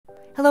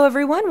Hello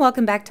everyone,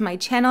 welcome back to my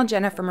channel,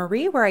 Jennifer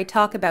Marie, where I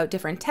talk about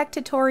different tech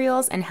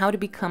tutorials and how to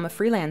become a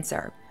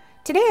freelancer.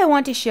 Today I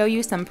want to show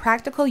you some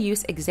practical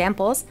use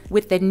examples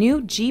with the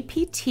new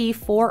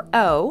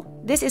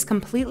GPT-4o. This is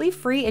completely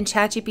free in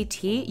Chat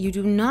GPT. You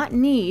do not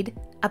need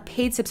a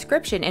paid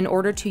subscription in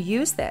order to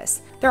use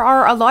this. There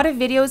are a lot of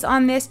videos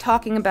on this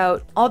talking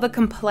about all the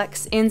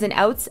complex ins and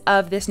outs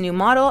of this new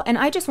model, and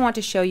I just want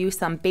to show you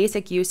some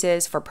basic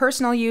uses for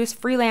personal use,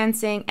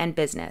 freelancing, and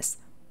business.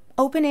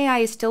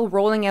 OpenAI is still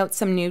rolling out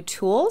some new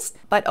tools,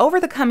 but over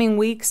the coming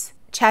weeks,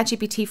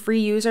 ChatGPT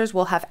free users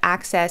will have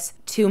access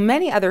to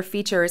many other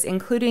features,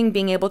 including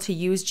being able to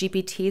use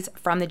GPTs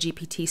from the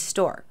GPT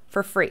store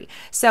for free.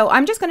 So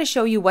I'm just going to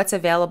show you what's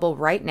available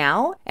right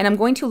now, and I'm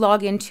going to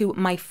log into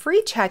my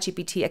free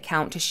ChatGPT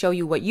account to show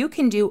you what you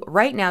can do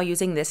right now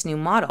using this new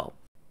model.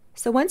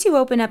 So once you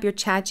open up your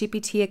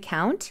ChatGPT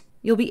account,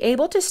 you'll be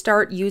able to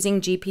start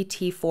using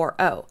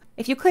GPT-4o.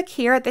 If you click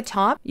here at the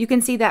top, you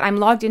can see that I'm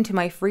logged into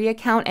my free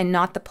account and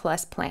not the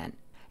Plus plan.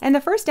 And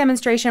the first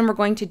demonstration we're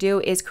going to do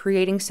is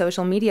creating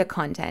social media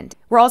content.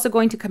 We're also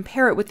going to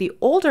compare it with the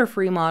older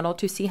free model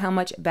to see how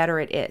much better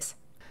it is.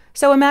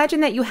 So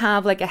imagine that you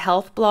have like a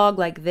health blog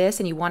like this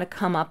and you want to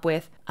come up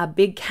with a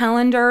big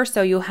calendar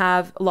so you'll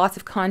have lots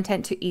of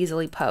content to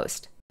easily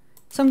post.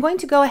 So I'm going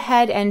to go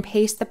ahead and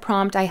paste the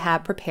prompt I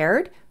have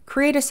prepared.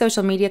 Create a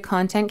social media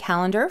content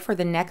calendar for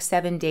the next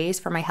 7 days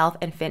for my health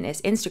and fitness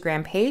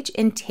Instagram page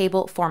in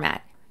table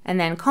format. And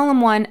then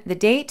column 1, the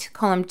date.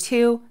 Column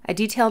 2, a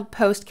detailed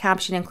post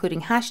caption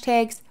including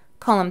hashtags.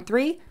 Column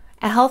 3,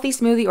 a healthy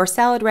smoothie or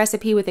salad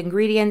recipe with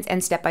ingredients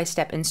and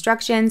step-by-step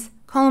instructions.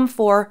 Column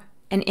 4,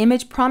 an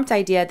image prompt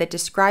idea that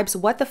describes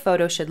what the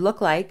photo should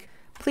look like.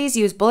 Please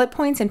use bullet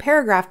points and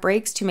paragraph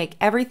breaks to make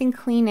everything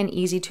clean and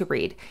easy to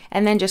read.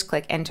 And then just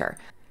click enter.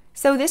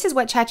 So this is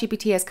what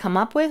ChatGPT has come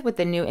up with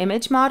the new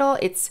image model.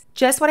 It's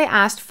just what I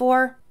asked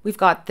for. We've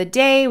got the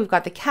day, we've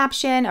got the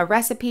caption, a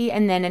recipe,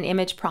 and then an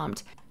image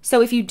prompt.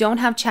 So if you don't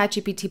have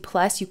ChatGPT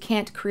Plus, you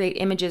can't create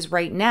images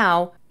right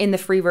now in the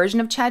free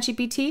version of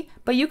ChatGPT,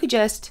 but you could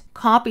just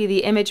copy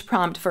the image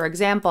prompt, for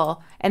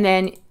example, and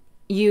then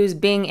use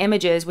Bing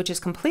Images, which is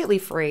completely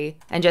free,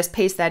 and just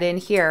paste that in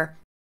here.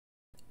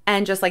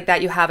 And just like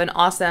that, you have an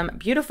awesome,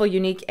 beautiful,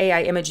 unique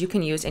AI image you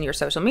can use in your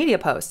social media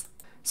posts.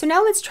 So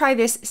now let's try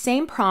this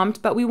same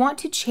prompt, but we want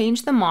to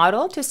change the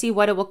model to see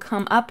what it will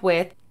come up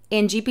with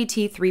in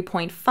GPT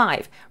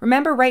 3.5.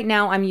 Remember, right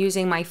now I'm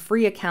using my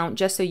free account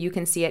just so you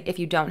can see it if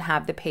you don't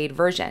have the paid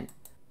version.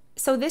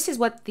 So this is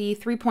what the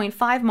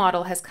 3.5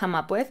 model has come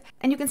up with,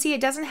 and you can see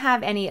it doesn't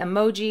have any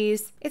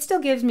emojis. It still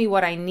gives me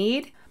what I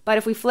need, but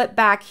if we flip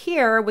back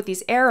here with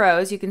these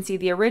arrows, you can see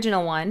the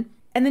original one,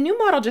 and the new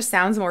model just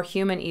sounds more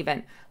human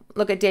even.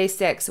 Look at day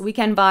 6,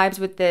 weekend vibes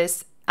with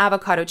this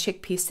avocado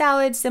chickpea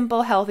salad,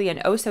 simple, healthy, and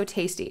oh so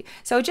tasty.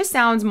 So it just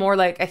sounds more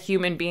like a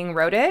human being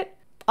wrote it,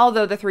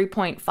 although the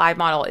 3.5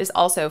 model is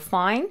also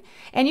fine.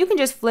 And you can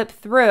just flip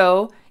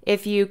through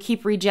if you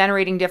keep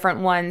regenerating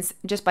different ones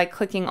just by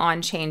clicking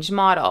on change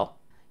model.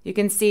 You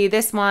can see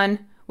this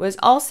one was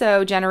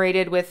also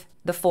generated with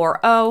the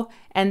 4o,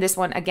 and this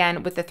one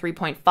again with the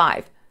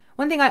 3.5.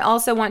 One thing I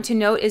also want to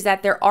note is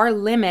that there are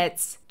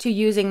limits to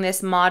using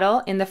this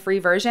model in the free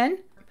version.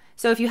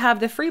 So if you have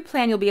the free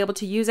plan, you'll be able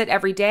to use it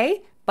every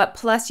day, but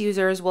Plus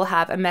users will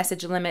have a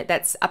message limit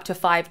that's up to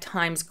 5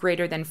 times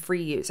greater than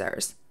free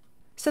users.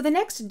 So the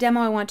next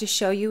demo I want to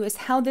show you is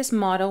how this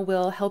model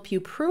will help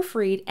you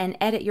proofread and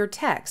edit your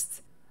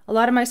texts. A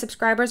lot of my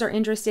subscribers are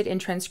interested in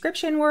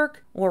transcription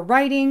work or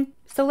writing.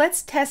 So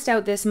let's test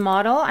out this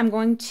model. I'm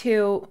going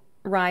to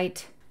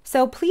write,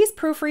 so please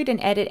proofread and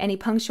edit any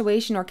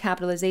punctuation or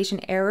capitalization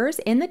errors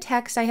in the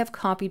text I have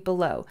copied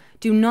below.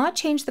 Do not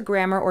change the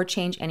grammar or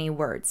change any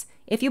words.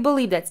 If you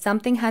believe that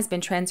something has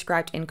been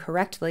transcribed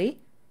incorrectly,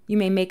 you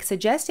may make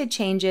suggested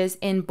changes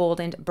in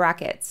bolded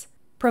brackets.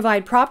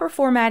 Provide proper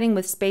formatting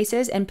with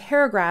spaces and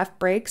paragraph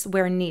breaks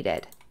where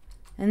needed.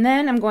 And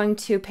then I'm going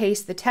to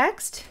paste the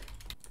text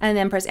and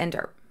then press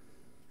enter.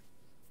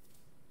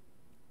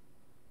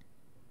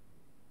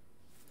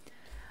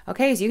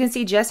 Okay, so you can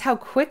see just how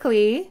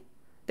quickly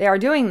they are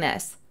doing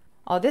this.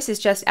 Oh, this is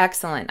just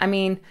excellent. I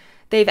mean,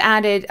 they've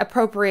added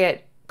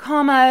appropriate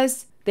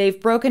commas.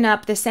 They've broken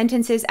up the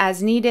sentences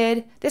as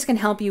needed. This can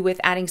help you with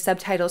adding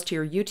subtitles to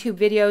your YouTube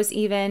videos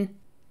even.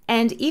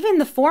 And even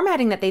the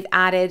formatting that they've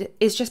added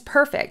is just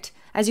perfect.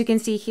 As you can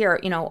see here,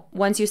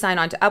 once you sign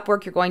on to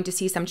Upwork, you're going to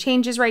see some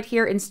changes right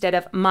here. Instead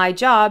of my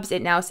jobs,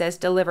 it now says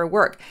deliver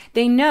work.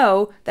 They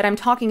know that I'm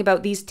talking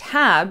about these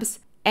tabs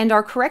and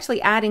are correctly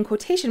adding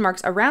quotation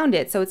marks around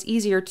it so it's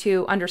easier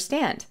to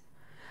understand.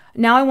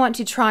 Now I want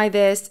to try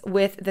this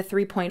with the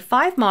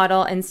 3.5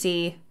 model and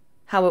see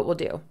how it will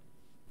do.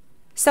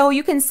 So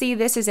you can see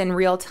this is in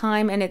real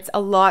time and it's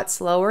a lot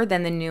slower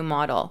than the new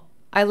model.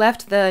 I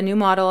left the new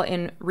model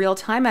in real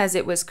time as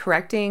it was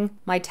correcting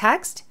my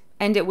text,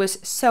 and it was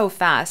so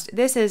fast.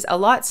 This is a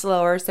lot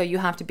slower, so you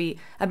have to be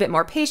a bit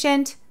more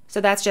patient.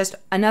 So that's just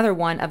another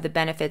one of the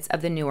benefits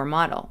of the newer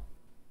model.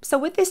 So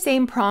with this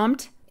same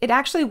prompt, it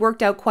actually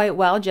worked out quite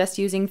well just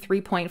using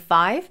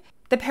 3.5.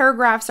 The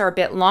paragraphs are a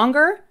bit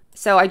longer,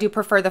 So I do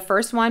prefer the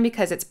first one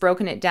because it's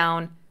broken it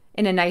down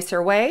in a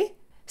nicer way.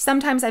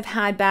 Sometimes I've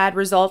had bad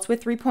results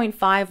with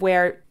 3.5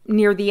 where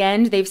near the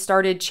end they've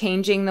started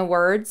changing the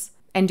words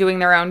and doing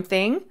their own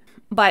thing.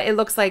 But it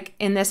looks like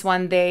in this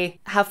one they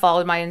have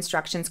followed my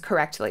instructions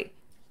correctly.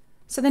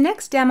 So the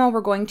next demo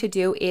we're going to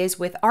do is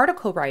with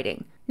article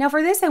writing. Now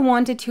for this I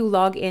wanted to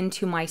log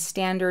into my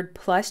standard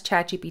plus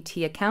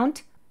ChatGPT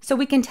account so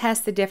we can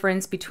test the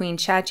difference between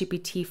Chat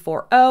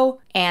GPT-4o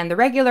and the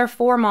regular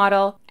 4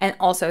 model and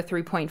also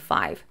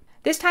 3.5.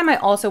 This time I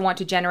also want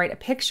to generate a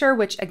picture,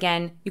 which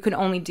again, you can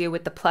only do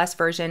with the plus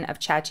version of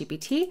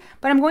ChatGPT,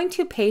 but I'm going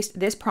to paste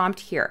this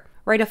prompt here.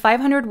 Write a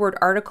 500-word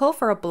article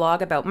for a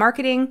blog about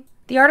marketing.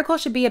 The article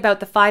should be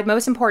about the 5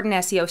 most important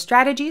SEO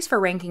strategies for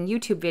ranking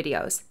YouTube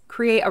videos.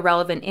 Create a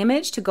relevant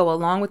image to go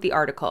along with the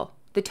article.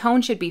 The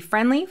tone should be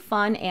friendly,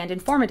 fun, and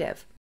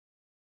informative.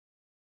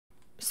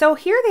 So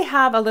here they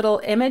have a little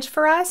image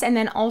for us and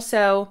then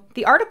also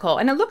the article,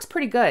 and it looks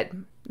pretty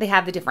good. They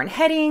have the different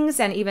headings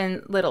and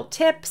even little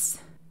tips,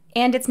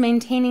 and it's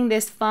maintaining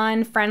this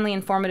fun, friendly,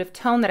 informative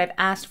tone that I've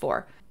asked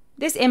for.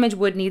 This image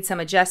would need some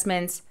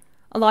adjustments.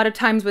 A lot of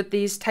times with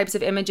these types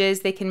of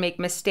images, they can make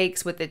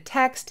mistakes with the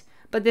text,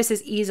 but this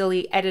is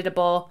easily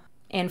editable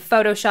in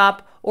Photoshop,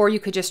 or you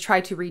could just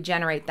try to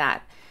regenerate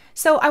that.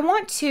 So I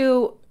want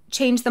to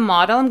change the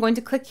model. I'm going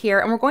to click here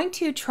and we're going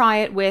to try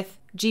it with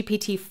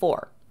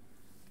GPT-4.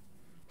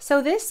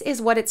 So this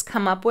is what it's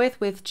come up with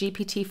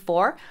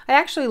GPT-4. I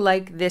actually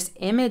like this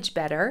image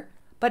better,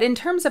 but in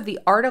terms of the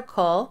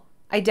article,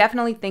 I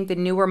definitely think the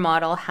newer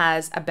model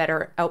has a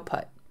better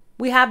output.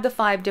 We have the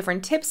 5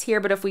 different tips here,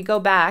 but if we go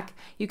back,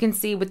 you can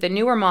see with the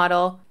newer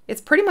model,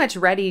 it's pretty much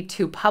ready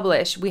to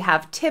publish. We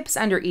have tips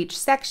under each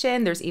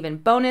section. There's even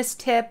bonus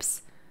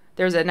tips.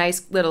 There's a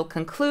nice little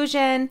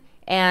conclusion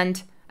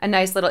and a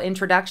nice little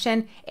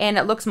introduction, and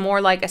it looks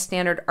more like a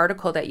standard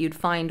article that you'd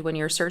find when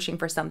you're searching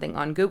for something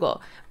on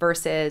Google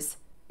versus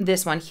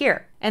this one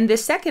here. And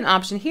this second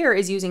option here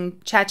is using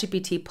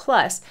ChatGPT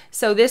Plus,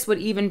 so this would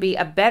even be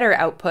a better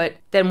output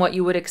than what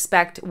you would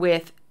expect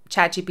with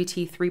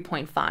ChatGPT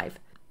 3.5.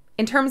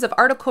 In terms of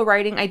article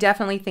writing, I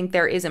definitely think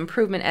there is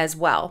improvement as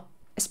well,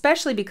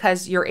 especially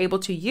because you're able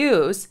to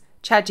use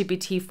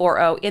ChatGPT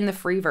 4o in the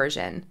free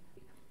version.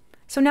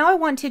 So now I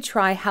want to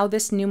try how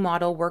this new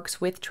model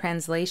works with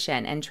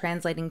translation and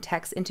translating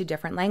text into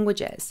different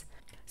languages.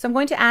 So I'm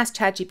going to ask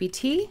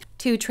ChatGPT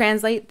to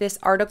translate this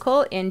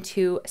article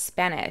into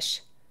Spanish.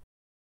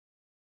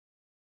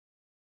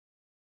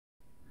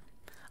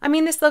 I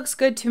mean, this looks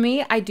good to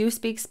me. I do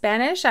speak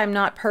Spanish. I'm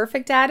not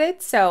perfect at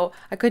it, so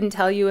I couldn't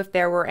tell you if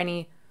there were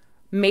any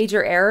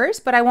major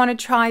errors, but I want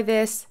to try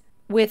this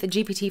with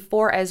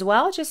GPT-4 as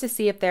well, just to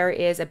see if there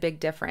is a big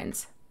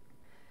difference.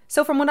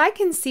 So from what I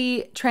can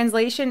see,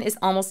 translation is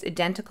almost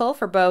identical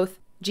for both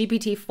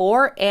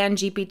GPT-4 and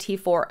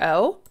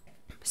GPT-4o.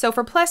 So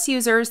for Plus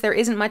users, there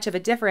isn't much of a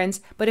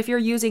difference, but if you're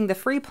using the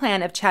free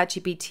plan of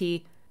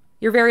ChatGPT,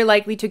 you're very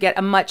likely to get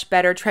a much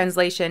better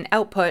translation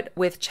output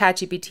with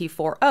ChatGPT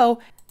 4o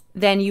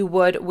than you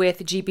would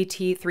with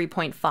GPT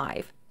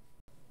 3.5.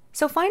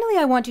 So finally,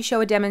 I want to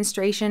show a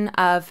demonstration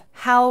of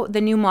how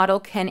the new model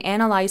can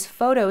analyze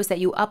photos that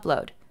you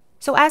upload.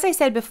 So as I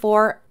said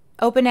before,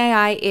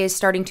 OpenAI is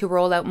starting to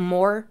roll out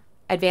more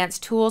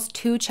advanced tools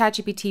to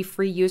ChatGPT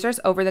free users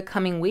over the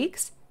coming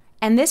weeks.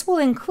 And this will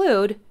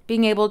include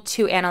being able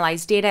to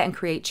analyze data and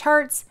create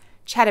charts,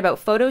 chat about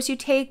photos you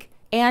take,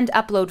 and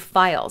upload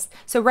files.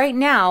 So right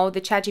now, the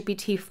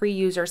ChatGPT free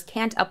users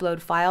can't upload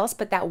files,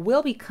 but that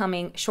will be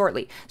coming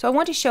shortly. So I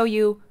want to show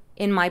you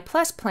in my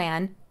Plus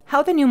plan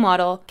how the new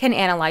model can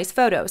analyze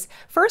photos.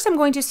 First, I'm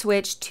going to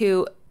switch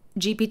to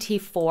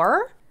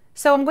GPT-4.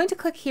 So I'm going to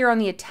click here on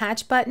the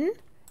Attach button,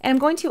 and I'm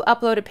going to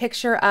upload a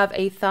picture of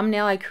a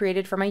thumbnail I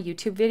created for my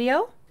YouTube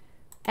video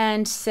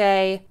and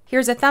say,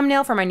 here's a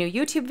thumbnail for my new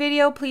YouTube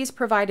video. Please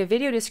provide a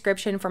video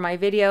description for my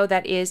video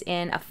that is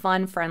in a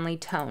fun, friendly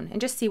tone, and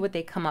just see what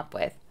they come up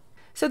with.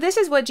 So this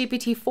is what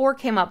GPT-4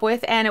 came up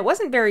with, and it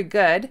wasn't very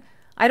good.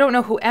 I don't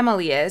know who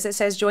Emily is. It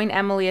says, join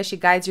Emily as she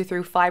guides you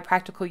through 5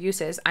 practical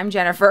uses. I'm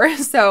Jennifer.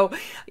 So,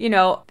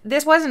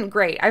 this wasn't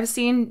great. I've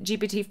seen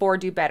GPT-4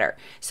 do better.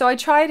 So I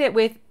tried it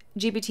with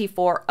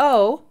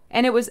GPT-4o,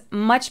 and it was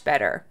much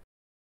better.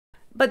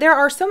 But there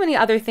are so many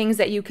other things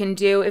that you can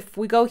do. If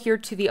we go here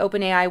to the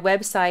OpenAI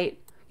website,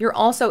 you're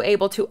also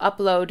able to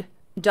upload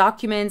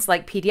documents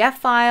like PDF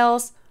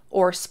files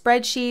or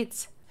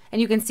spreadsheets.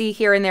 And you can see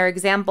here in their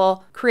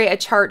example, create a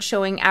chart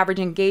showing average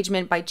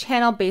engagement by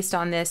channel based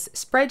on this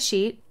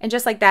spreadsheet. And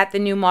just like that, the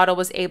new model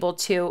was able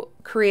to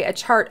create a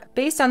chart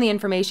based on the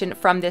information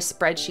from this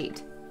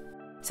spreadsheet.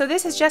 So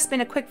this has just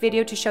been a quick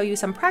video to show you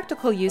some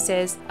practical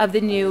uses of the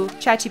new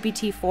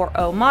ChatGPT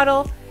 4o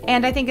model,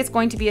 and I think it's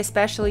going to be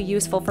especially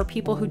useful for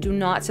people who do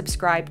not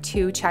subscribe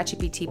to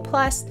ChatGPT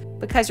Plus,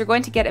 because you're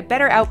going to get a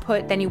better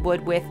output than you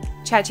would with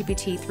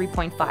ChatGPT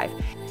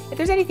 3.5. If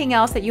there's anything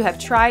else that you have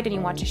tried and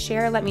you want to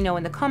share, let me know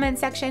in the comment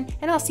section,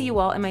 and I'll see you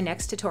all in my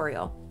next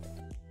tutorial.